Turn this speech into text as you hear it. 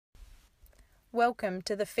Welcome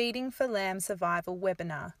to the Feeding for Lamb Survival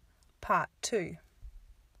webinar, Part 2.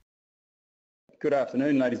 Good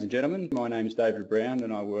afternoon, ladies and gentlemen. My name is David Brown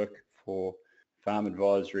and I work for Farm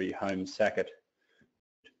Advisory Holmes Sackett.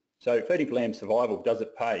 So Feeding for Lamb Survival, does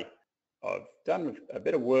it pay? I've done a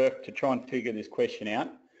bit of work to try and figure this question out,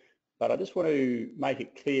 but I just want to make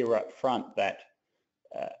it clear up front that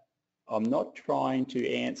I'm not trying to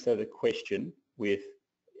answer the question with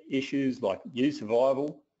issues like ewe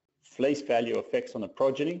survival, fleece value effects on the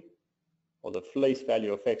progeny, or the fleece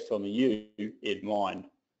value effects on the ewe in mind.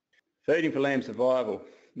 Feeding for lamb survival,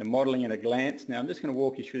 the modelling at a glance. Now I'm just going to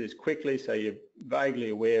walk you through this quickly so you're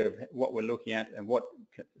vaguely aware of what we're looking at and what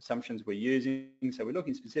assumptions we're using. So we're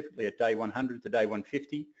looking specifically at day 100 to day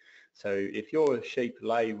 150. So if your sheep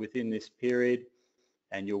lay within this period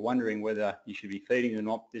and you're wondering whether you should be feeding them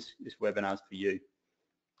or not, this webinar is for you.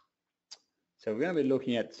 So we're going to be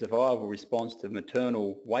looking at survival response to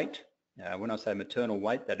maternal weight. When I say maternal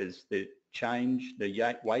weight, that is the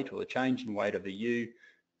weight or the change in weight of the ewe,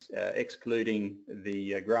 excluding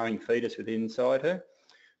the growing fetus within inside her.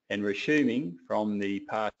 And we're assuming from the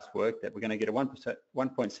past work that we're going to get a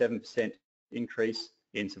 1.7% increase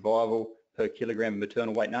in survival per kilogram of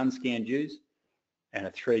maternal weight in unscanned ewes and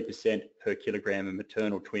a 3% per kilogram of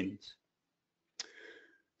maternal twins.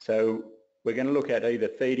 So we're going to look at either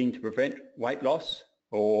feeding to prevent weight loss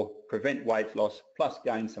or prevent weight loss plus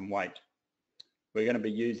gain some weight. We're going to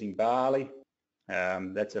be using barley,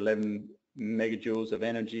 that's 11 megajoules of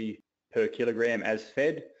energy per kilogram as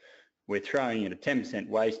fed. We're throwing in a 10%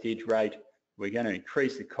 wastage rate. We're going to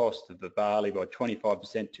increase the cost of the barley by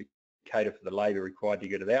 25% to cater for the labour required to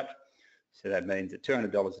get it out. So that means at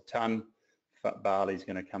 $200 a tonne, barley is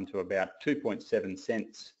going to come to about 2.7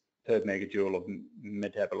 cents per megajoule of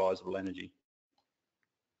metabolisable energy.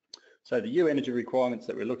 So the ewe energy requirements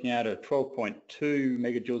that we're looking at are 12.2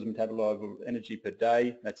 megajoules of metabolisable energy per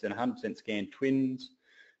day. That's in 100% scanned twins,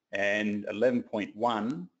 and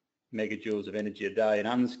 11.1 megajoules of energy a day in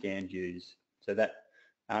unscanned ewes. So that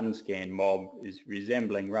unscanned mob is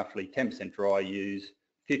resembling roughly 10% dry ewes,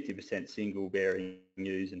 50% single bearing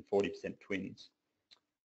ewes and 40% twins.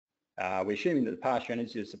 We're assuming that the pasture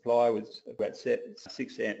energy supply was about 6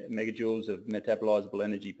 megajoules of metabolisable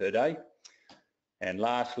energy per day. And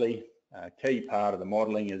lastly, a key part of the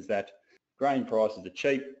modelling is that grain prices are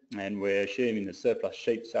cheap and we're assuming the surplus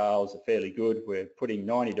sheep sales are fairly good. We're putting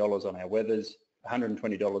 $90 on our wethers,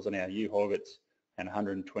 $120 on our ewe hoggets and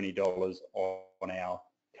 $120 on our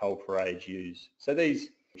cold forage ewes. So these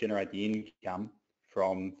generate the income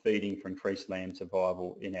from feeding for increased lamb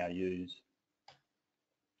survival in our ewes.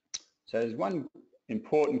 So there's one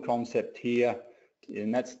important concept here,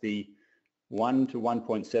 and that's the 1 to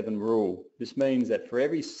 1.7 rule. This means that for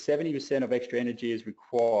every 70% of extra energy is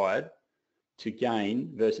required to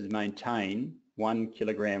gain versus maintain 1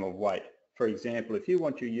 kilogram of weight. For example, if you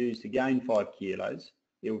want your ewes to gain 5 kilos,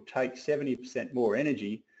 it will take 70% more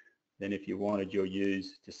energy than if you wanted your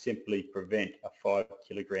ewes to simply prevent a 5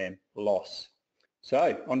 kilogram loss.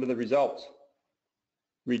 So, on to the results.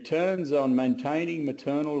 Returns on maintaining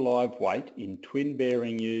maternal live weight in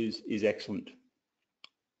twin-bearing ewes is excellent,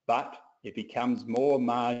 but it becomes more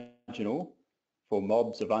marginal for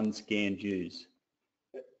mobs of unscanned ewes.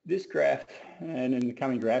 This graph, and in the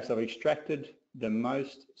coming graphs, I've extracted the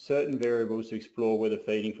most certain variables to explore whether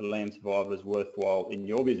feeding for lamb survival is worthwhile in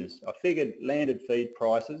your business. I figured landed feed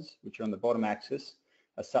prices, which are on the bottom axis,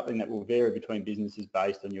 are something that will vary between businesses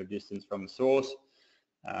based on your distance from the source.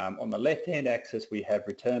 On the left-hand axis, we have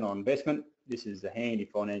return on investment. This is a handy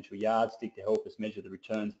financial yardstick to help us measure the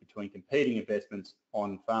returns between competing investments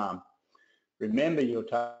on farm. Remember, your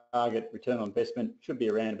target return on investment should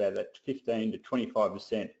be around about that 15 to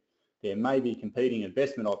 25%. There may be competing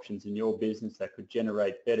investment options in your business that could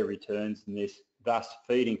generate better returns than this. Thus,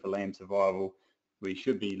 feeding for lamb survival, we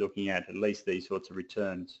should be looking at least these sorts of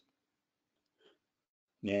returns.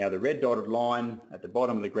 Now, the red dotted line at the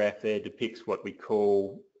bottom of the graph there depicts what we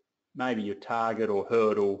call maybe your target or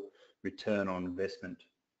hurdle return on investment.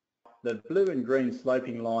 The blue and green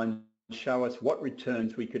sloping lines show us what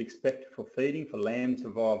returns we could expect for feeding for lamb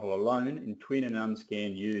survival alone in twin and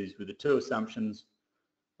unscanned ewes, with the two assumptions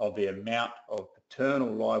of the amount of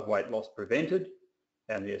paternal live weight loss prevented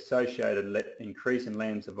and the associated increase in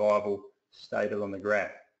lamb survival stated on the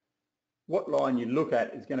graph. What line you look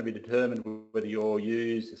at is going to be determined whether your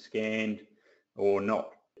ewes are scanned or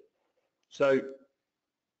not. So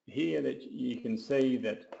here that you can see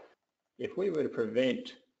that if we were to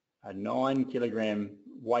prevent a 9 kilogram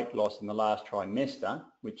weight loss in the last trimester,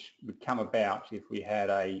 which would come about if we had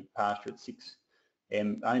a pasture at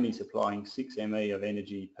only supplying 6 ME of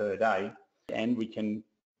energy per day, and we can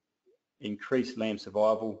increase lamb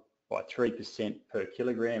survival by 3% per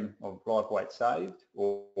kilogram of live weight saved,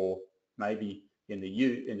 or maybe in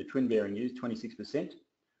the twin bearing ewes 26%,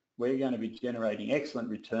 we're going to be generating excellent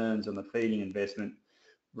returns on the feeding investment,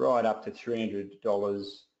 right up to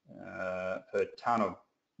 $300 per tonne of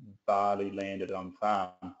barley landed on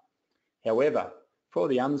farm. However, for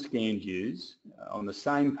the unscanned ewes on the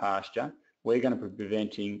same pasture, we're going to be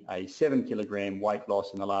preventing a 7 kilogram weight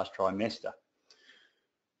loss in the last trimester.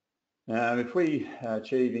 If we are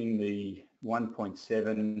achieving the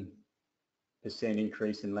 1.7%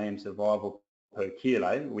 increase in lamb survival per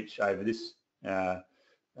kilo, which over this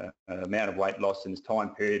amount of weight loss in this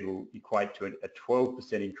time period will equate to a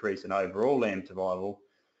 12% increase in overall lamb survival,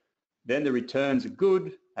 then the returns are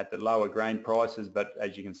good at the lower grain prices, but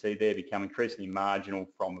as you can see, they become increasingly marginal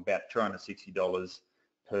from about $260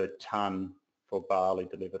 per tonne for barley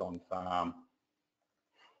delivered on farm.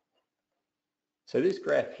 So this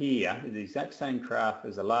graph here is the exact same graph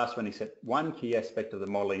as the last one, except one key aspect of the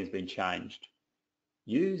modelling has been changed.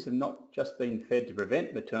 Ewes have not just been fed to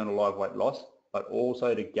prevent maternal live weight loss, but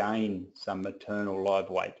also to gain some maternal live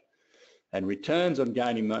weight. And returns on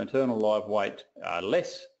gaining maternal live weight are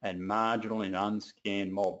less and marginal in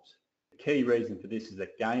unscanned mobs. The key reason for this is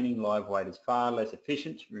that gaining live weight is far less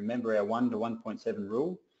efficient, remember our 1 to 1.7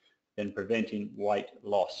 rule, than preventing weight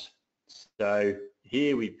loss. So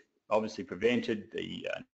here we've obviously prevented the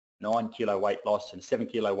 9 kilo weight loss and 7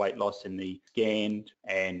 kilo weight loss in the scanned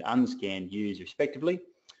and unscanned ewes respectively,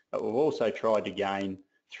 but we've also tried to gain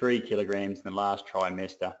 3 kilograms in the last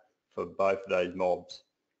trimester for both of those mobs.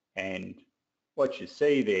 And what you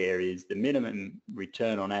see there is the minimum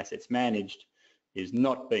return on assets managed is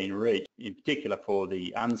not being reached, in particular for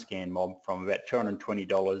the unscanned mob, from about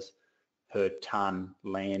 $220 per tonne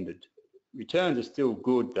landed. Returns are still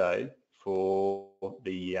good though for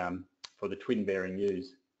the twin bearing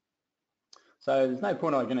ewes. So there's no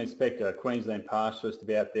point I can expect a Queensland pastoralist to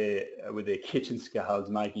be out there with their kitchen scales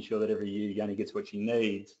making sure that every ewe only gets what she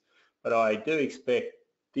needs. But I do expect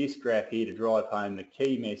this graph here to drive home the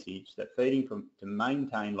key message that feeding to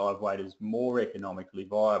maintain live weight is more economically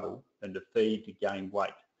viable than to feed to gain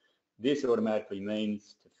weight. This automatically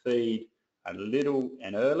means to feed a little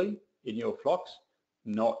and early in your flocks,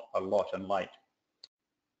 not a lot and late.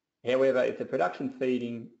 However, if the production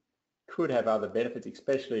feeding could have other benefits,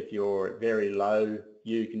 especially if you're at very low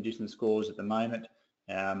ewe condition scores at the moment,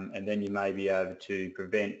 and then you may be able to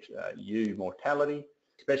prevent ewe mortality,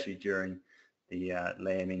 especially during the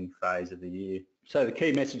lambing phase of the year. So the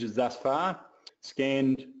key messages thus far: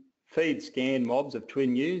 feed scanned mobs of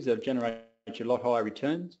twin ewes that generate a lot higher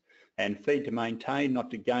returns, and feed to maintain,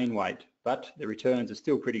 not to gain weight, but the returns are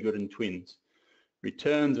still pretty good in twins.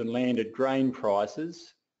 Returns and landed grain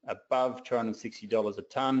prices above $260 a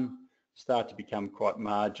tonne start to become quite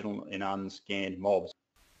marginal in unscanned mobs.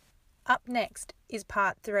 Up next is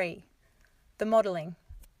part 3, the modelling,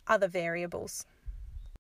 other variables.